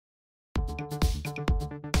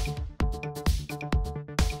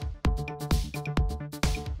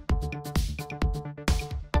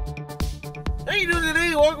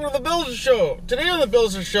Hey, welcome to the BillSiff Show. Today on the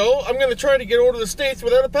BillSiff Show, I'm going to try to get over to the States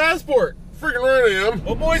without a passport. Freaking right I am.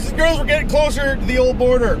 Well, boys and girls, we're getting closer to the old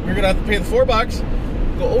border. We're going to have to pay the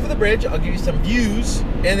 $4, go over the bridge, I'll give you some views,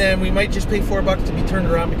 and then we might just pay $4 to be turned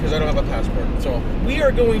around because I don't have a passport. So we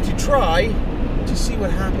are going to try to see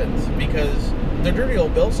what happens because the dirty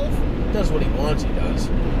old BillSiff does what he wants, he does.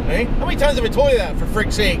 Right? How many times have I told you that, for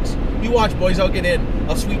frick's sakes? You watch, boys, I'll get in.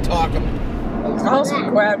 I'll sweet talk him. I'll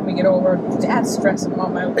be glad when we get over. Dad's stressing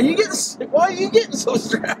Mom out. Are you getting sick? Why are you getting so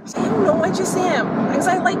stressed? I don't know, I just am. Because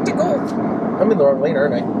I like to go. I'm in the wrong lane,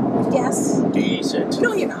 aren't I? Yes. Decent.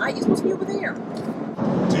 No, you're not. You're supposed to be over there.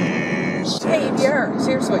 Decent. Hey, you are.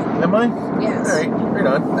 Seriously. Am I? Yes. Alright, right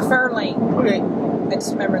on. The far lane. Okay. I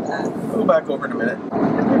just remember that. I'll go back over in a minute.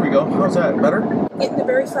 There we go. How's that? Better? Get in the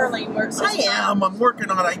very far lane where it says... I am. I'm working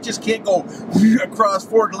on it. I just can't go across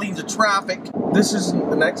 4 lanes of traffic. This isn't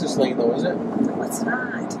the Nexus lane, though, is it? No, it's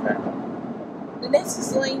not. Okay. The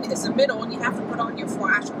Nexus lane is the middle, and you have to put on your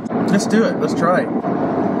flashers. Let's do it. Let's try.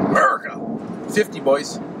 America. 50,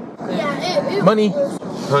 boys. Yeah, Money.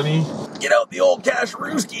 Honey. Get out the old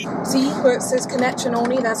casharooski. See, where it says connection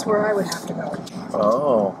only, that's where I would have to go.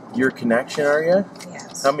 Oh, you're a connection, are you?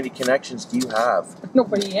 Yes. How many connections do you have?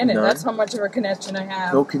 Nobody in it. None? That's how much of a connection I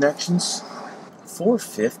have. No connections?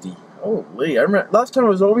 $4.50. Holy, I remember last time I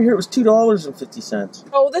was over here it was $2.50.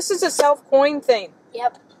 Oh, this is a self-coin thing.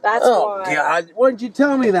 Yep. That's Oh why. God, why didn't you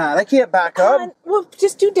tell me that? I can't back up. Well,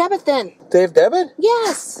 just do debit then. They have debit?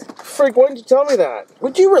 Yes. Freak, why didn't you tell me that?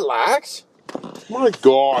 Would you relax? My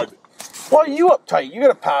God. Why are you uptight? You got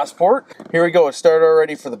a passport. Here we go. It started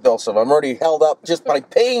already for the BillSiff. I'm already held up just by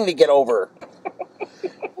paying to get over.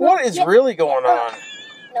 What is really going on?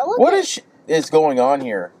 No, What is going on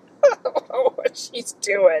here? I don't know what she's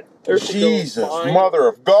doing. Jesus, Mother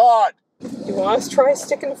of God. You want us to try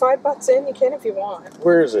sticking $5 in? You can if you want.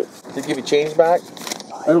 Where is it? Did they give you change back?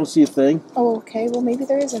 I don't see a thing. Oh, okay. Well, maybe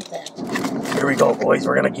there isn't then. Here we go, boys.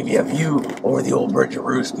 We're going to give you a view over the old bridge of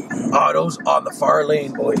Rooski. Autos on the far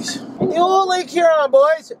lane, boys. And the old Lake Huron,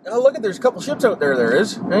 boys. Oh, look, there's a couple ships out there. There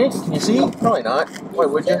is. Right? Can you see? Probably not. Why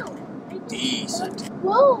would you? Decent.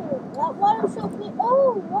 Whoa, that water's so clear.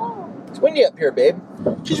 Oh, whoa. It's windy up here, babe.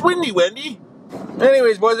 She's windy, Wendy.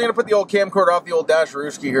 Anyways, boys, I'm going to put the old camcorder off the old dash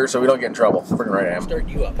Rooski here so we don't get in trouble. Freaking right I am. Start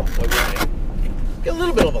you up. Get a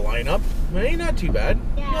little bit of a lineup. Right? Not too bad.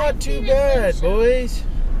 Yeah, Not too bad, boys.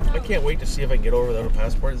 I can't wait to see if I can get over without a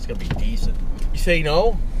passport. It's going to be decent. You say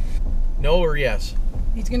no? No or yes?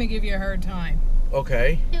 He's going to give you a hard time.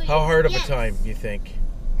 Okay. How hard of a Yes. time, you think?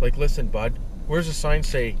 Like, listen, bud. Where's the sign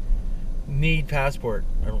say, need passport?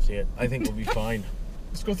 I don't see it. I think we'll be fine.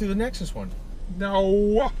 Let's go through the Nexus one.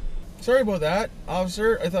 No. Sorry about that,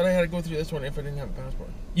 officer. I thought I had to go through this one if I didn't have a passport.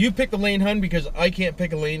 You pick the lane, hun, because I can't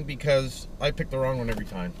pick a lane because I pick the wrong one every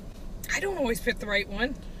time. I don't always pick the right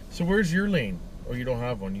one. So where's your lane? Or you don't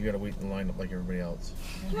have one. You gotta wait in the line up like everybody else.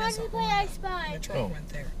 You want to play I Spy? The truck went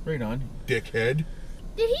there. Right on. Dickhead.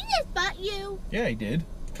 Did he just butt you? Yeah, he did.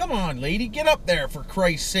 Come on, lady. Get up there, for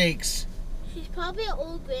Christ's sakes. She's probably an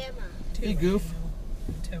old grandma. Hey, goof.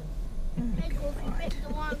 Two. Hey, Goof, you picked the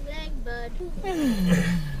wrong leg, bud.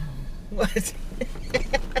 What?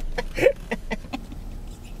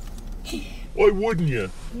 Why wouldn't you?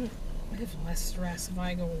 I have less stress if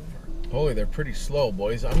I go over. Holy, they're pretty slow,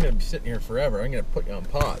 boys. I'm gonna be sitting here forever. I'm gonna put you on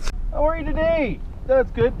pause. How are you today?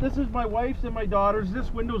 That's good. This is my wife's and my daughter's.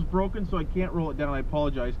 This window's broken, so I can't roll it down. I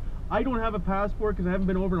apologize. I don't have a passport because I haven't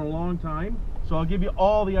been over in a long time. So I'll give you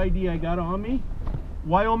all the ID I got on me.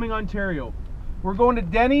 Wyoming, Ontario. We're going to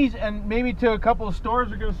Denny's and maybe to a couple of stores.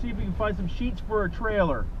 We're going to see if we can find some sheets for a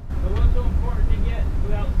trailer. So what's so important to get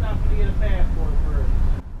without stopping to get a passport first?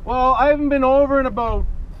 Well, I haven't been over in about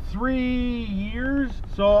 3 years,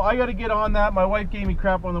 so I got to get on that. My wife gave me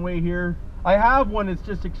crap on the way here. I have one that's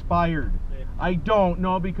just expired. I don't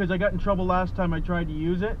know because I got in trouble last time I tried to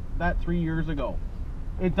use it. That 3 years ago.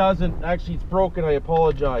 It doesn't. Actually, it's broken. I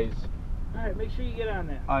apologize. All right, make sure you get on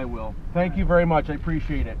that. I will. Thank you very much. I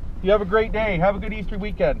appreciate it. You have a great day. Have a good Easter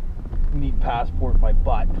weekend. I need passport my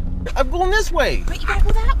butt. I'm going this way. But you gotta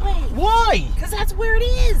go that way. Why? Because that's where it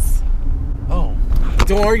is. Oh.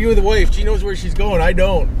 Don't argue with the wife. She knows where she's going. I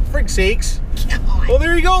don't. Frick's sakes. Well,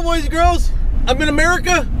 there you go, boys and girls. I'm in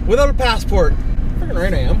America without a passport. Freaking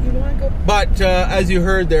right I am. You want to go? But as you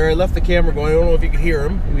heard there, I left the camera going. I don't know if you could hear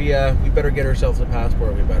him. We better get ourselves a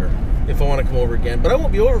passport. We better. If I want to come over again. But I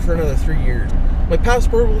won't be over for another 3 years. My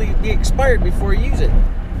passport will be expired before I use it.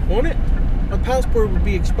 Won't it? My passport will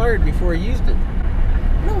be expired before I used it.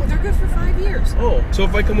 No, they're good for 5 years. Oh, so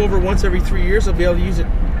if I come over once every 3 years, I'll be able to use it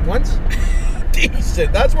once?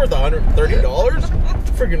 Decent. That's worth $130.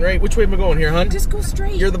 Friggin' right. Which way am I going here, hun? Just go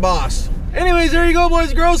straight. You're the boss. Anyways, there you go, boys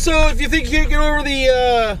and girls. So if you think you can't get over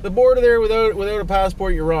the border there without a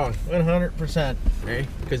passport, you're wrong. 100%. Okay?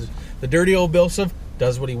 Because the dirty old BillSiff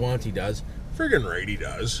does what he wants. He does. Friggin' right he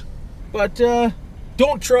does. But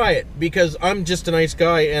don't try it, because I'm just a nice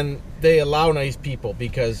guy, and they allow nice people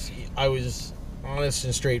because I was honest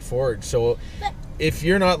and straightforward. So if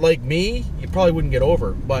you're not like me, you probably wouldn't get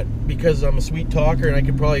over. But because I'm a sweet talker and I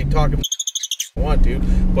can probably talk if I want to,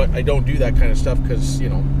 but I don't do that kind of stuff because, you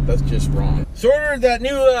know, that's just wrong. So ordered that new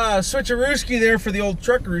switcherooski there for the old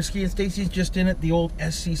truckarooski, and Stacy's just in it, the old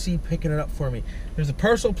SCC, picking it up for me. There's a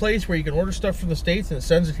parcel place where you can order stuff from the States and it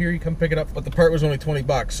sends it here, you come pick it up, but the part was only 20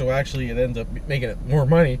 bucks, so actually it ends up making it more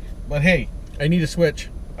money. But hey, I need a switch.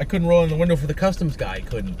 I couldn't roll in the window for the customs guy, I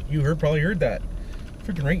couldn't. You probably heard that.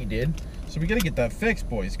 Freaking right you did. So we gotta get that fixed,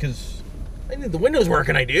 boys, because I need the windows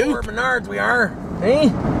working, I do. We're Menards, we are. Hey,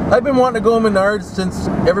 I've been wanting to go Menards since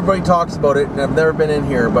everybody talks about it, and I've never been in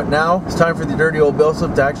here, but now it's time for the dirty old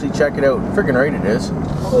BillSiff to actually check it out. Freaking right it is.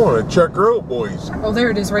 I want to check her out, boys. Oh, there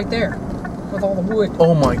it is right there. With all the wood.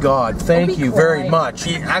 Oh my God, thank you very much.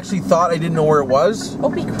 He actually thought I didn't know where it was. Oh,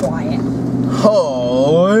 be quiet.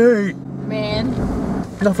 Oh, hey. Man.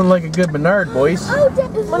 Nothing like a good Menard, boys. Oh,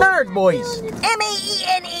 Menard, boys.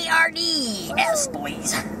 M-A-E-N-A-R-D-S,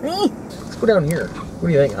 boys. Let's go down here. What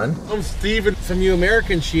do you think, hon? I'm Steven. From you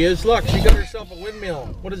Americans, she is. Look, she got herself a windmill.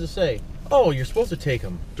 What does it say? Oh, you're supposed to take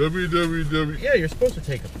them. www. Yeah, you're supposed to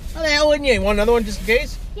take them. How the hell wouldn't you? Want another one just in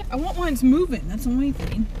case? Yeah, I want one's moving. That's the only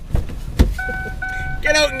thing.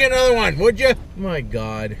 Get out and get another one, would you? My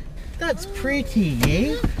God. That's pretty,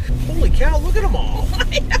 eh? Holy cow, look at them all.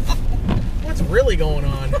 What's really going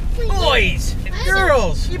on? Boys,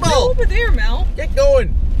 girls, you Go both. over there, Mel. Get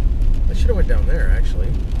going. I should have went down there, actually.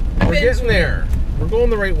 We're getting there. We're going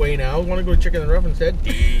the right way now. We want to go to Chicken and Rough instead?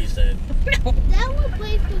 Decent. That one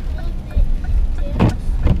place was closed.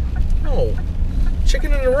 No.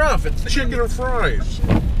 Chicken and Rough. It's Chicken and fries.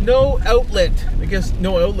 no outlet. I guess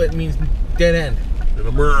no outlet means dead end. In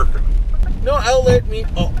America. No outlet means...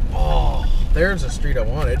 Oh, there's a street I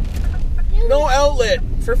wanted. No outlet.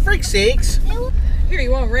 For frick's sakes. Here,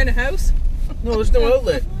 you want to rent a house? No, there's no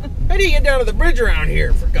outlet. How do you get down to the bridge around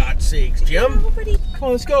here, for God's sakes, Jim? Nobody. Come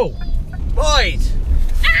on, let's go. Boys!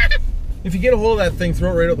 If you get a hold of that thing,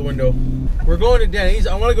 throw it right out the window. We're going to Denny's.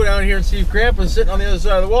 I want to go down here and see if Grandpa's sitting on the other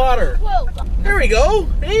side of the water. Whoa. There we go.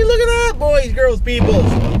 Hey, look at that, boys, girls, peoples.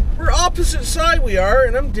 We're opposite side we are,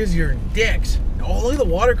 and I'm dizzier than dicks. Oh, look at the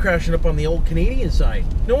water crashing up on the old Canadian side.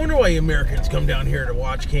 No wonder why Americans come down here to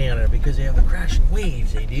watch Canada, because they have the crashing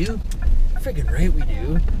waves, they do. Freaking right we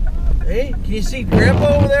do. Hey, can you see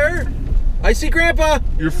Grandpa over there? I see Grandpa.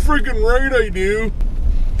 You're freaking right I do.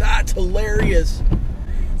 That's hilarious.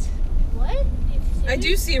 What? I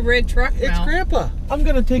do see a red truck, It's Mel. Grandpa. I'm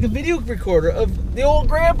gonna take a video recorder of the old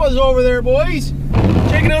Grandpa's over there, boys.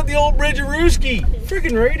 Checking out the old bridge of Rooski.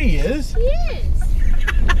 Freaking right he is. He is.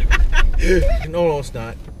 No, it's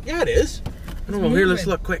not. Yeah, it is. No, here, let's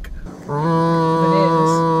look quick.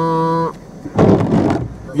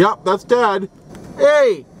 Yep, that's Dad.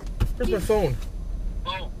 Hey, where's my phone?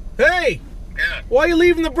 Oh, Hey, yeah. why are you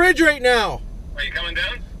leaving the bridge right now? Are you coming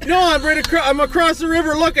down? No, I'm across the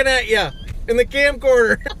river looking at you in the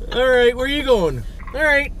camcorder. All right, where you going? All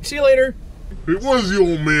right, see you later. It was the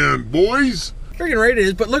old man, boys. Freaking right it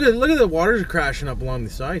is, but look at the waters crashing up along the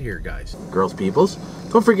side here, guys. Girls, peoples,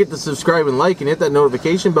 don't forget to subscribe and like and hit that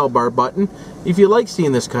notification bell bar button if you like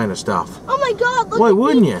seeing this kind of stuff. Oh my God! Look Why at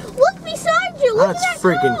wouldn't me. you? Look beside you. Look That's at that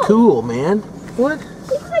freaking cow. cool, man. What?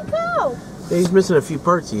 Look at that cow. Yeah, he's missing a few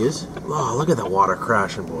parts, he is. Oh, look at that water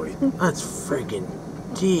crashing, boy. That's freaking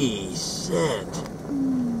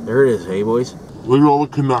decent. There it is, hey, boys. Look at all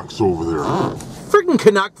the Canucks over there. Freaking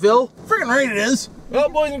Canuckville. Freaking right it is. Well,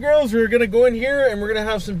 boys and girls, we're going to go in here and we're going to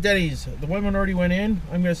have some Denny's. The women already went in.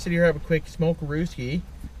 I'm going to sit here, have a quick smoke-a-rooski,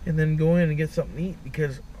 and then go in and get something to eat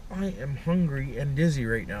because I am hungry and dizzy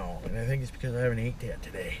right now. And I think it's because I haven't ate yet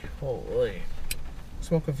today. Holy.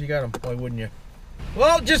 Smoke if you got them. Why wouldn't you?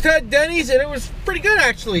 Well, just had Denny's and it was pretty good,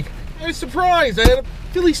 actually. I was surprised. I had a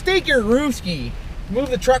Philly steak-a-rooski. Move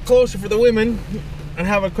the truck closer for the women and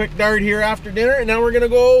have a quick dart here after dinner. And now we're going to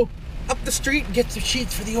go up the street and get some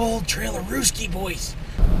sheets for the old trailer rooski, boys.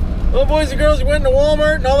 Well, boys and girls, we went to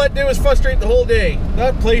Walmart and all that did was frustrate the whole day.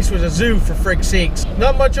 That place was a zoo, for frick's sakes.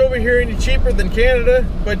 Not much over here any cheaper than Canada.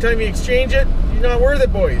 By the time you exchange it, you're not worth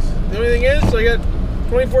it, boys. The only thing is, I got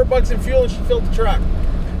 24 bucks in fuel and she filled the truck.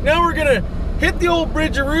 Now we're gonna hit the old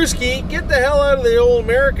bridge of Rooski, get the hell out of the old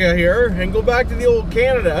America here, and go back to the old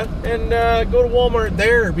Canada and go to Walmart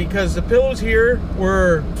there because the pillows here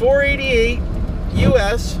were $4.88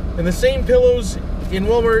 US, and the same pillows in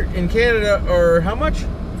Walmart in Canada are how much?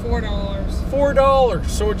 $4. $4.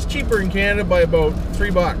 So it's cheaper in Canada by about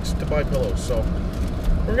 $3 to buy pillows. So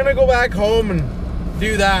we're gonna go back home and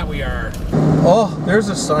do that. We are. Oh, there's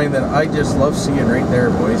a sign that I just love seeing right there,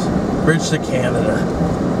 boys. Bridge to Canada.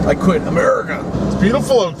 I quit America. It's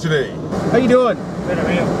beautiful out today. How you doing?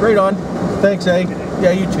 Right on. Thanks, eh?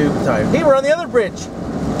 Yeah, you too. Time. Hey, we're on the other bridge.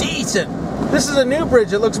 Decent. This is a new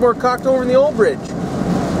bridge. It looks more cocked over than the old bridge.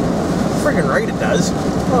 Friggin' right it does.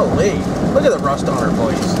 Holy. Look at the rust on her,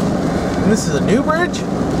 boys. And this is a new bridge?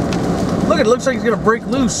 Look, it looks like it's gonna break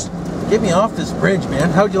loose. Get me off this bridge, man.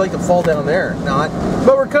 How'd you like to fall down there? Not.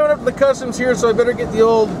 But we're coming up to the customs here, so I better get the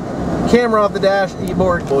old camera off the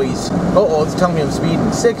dashboard, boys. Uh-oh, it's telling me I'm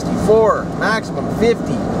speeding. 64, maximum 50.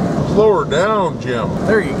 Slow her down, Jim.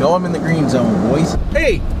 There you go, I'm in the green zone, boys.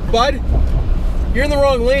 Hey, bud, you're in the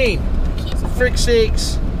wrong lane. For frick's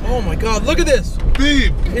sakes. Oh my God, look at this.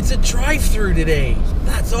 Babe. It's a drive-through today.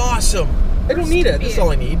 That's awesome. I don't need it, that's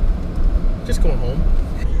all I need. Just going home.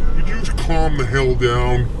 Could you just calm the hell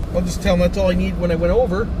down? I'll just tell them that's all I need when I went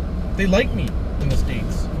over. They like me in the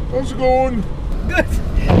States. How's it going? Good.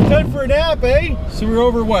 Time for a nap, eh? So we're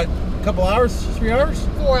over what? A couple hours? 3 hours?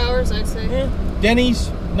 4 hours, I'd say. Yeah. Denny's,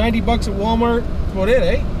 $90 at Walmart. That's about it,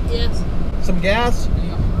 eh? Yes. Some gas.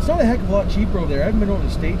 It's not a heck of a lot cheaper over there. I haven't been over to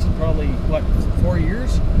the States in probably, what, 4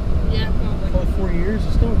 years? Yeah, probably. Probably 4 years.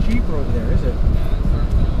 It's not cheaper over there, is it?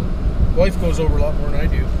 Wife goes over a lot more than I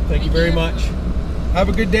do. Thank you very much. Have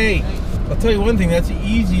a good day. I'll tell you one thing, that's the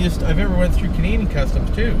easiest I've ever went through Canadian customs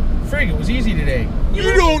too. Frig, it was easy today.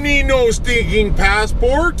 You don't need no stinking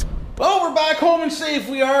passport. Well, we're back home and safe.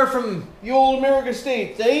 We are from the old American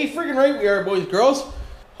States. Eh? Friggin' right we are, boys and girls.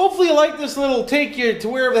 Hopefully you like this little take you to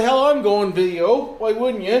wherever the hell I'm going video. Why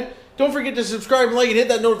wouldn't you? Don't forget to subscribe and like and hit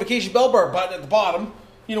that notification bell bar button at the bottom.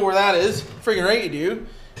 You know where that is. Friggin' right you do.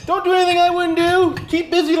 Don't do anything I wouldn't do. Keep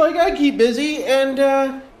busy like I keep busy.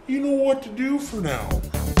 And, You know what to do for now.